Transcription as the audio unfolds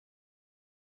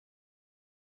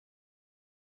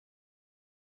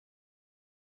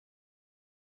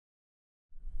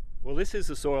Well, this is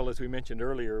a soil, as we mentioned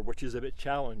earlier, which is a bit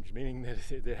challenged, meaning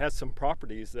that it has some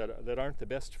properties that aren't the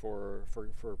best for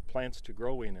plants to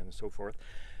grow in and so forth.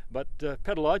 But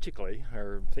pedologically,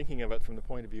 or thinking of it from the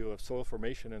point of view of soil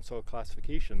formation and soil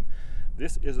classification,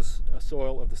 this is a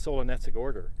soil of the Solonetzic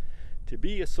order. To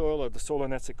be a soil of the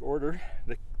Solonetzic order,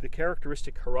 the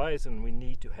characteristic horizon we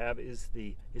need to have is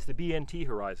the BNT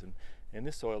horizon, and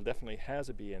this soil definitely has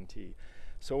a BNT.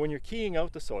 So when you're keying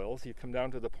out the soils, you come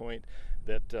down to the point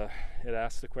that it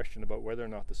asks the question about whether or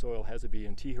not the soil has a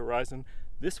BNT horizon.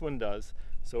 This one does,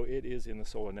 so it is in the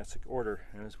Solonetzic order,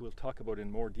 and as we'll talk about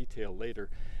in more detail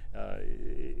later,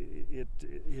 it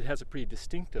has a pretty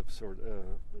distinctive sort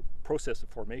of process of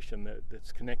formation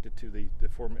that's connected to the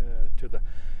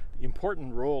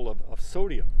important role of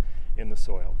sodium in the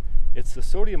soil. It's the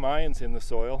sodium ions in the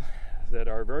soil that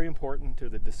are very important to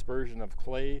the dispersion of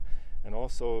clay and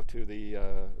also to the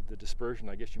dispersion,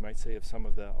 I guess you might say, of some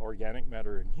of the organic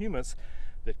matter and humus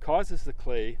that causes the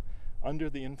clay, under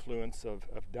the influence of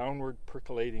downward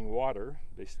percolating water,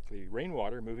 basically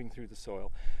rainwater moving through the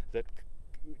soil, that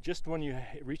just when you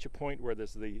reach a point where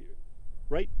there's the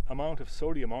right amount of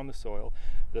sodium on the soil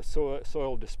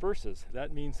disperses.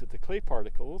 That means that the clay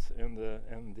particles and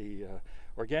the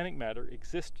organic matter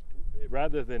exist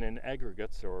rather than in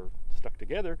aggregates or stuck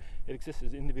together. It exists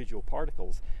as individual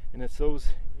particles, and it's those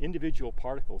individual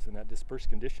particles in that dispersed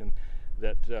condition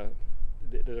that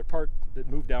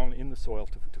move down in the soil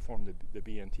to form the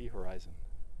BNT horizon.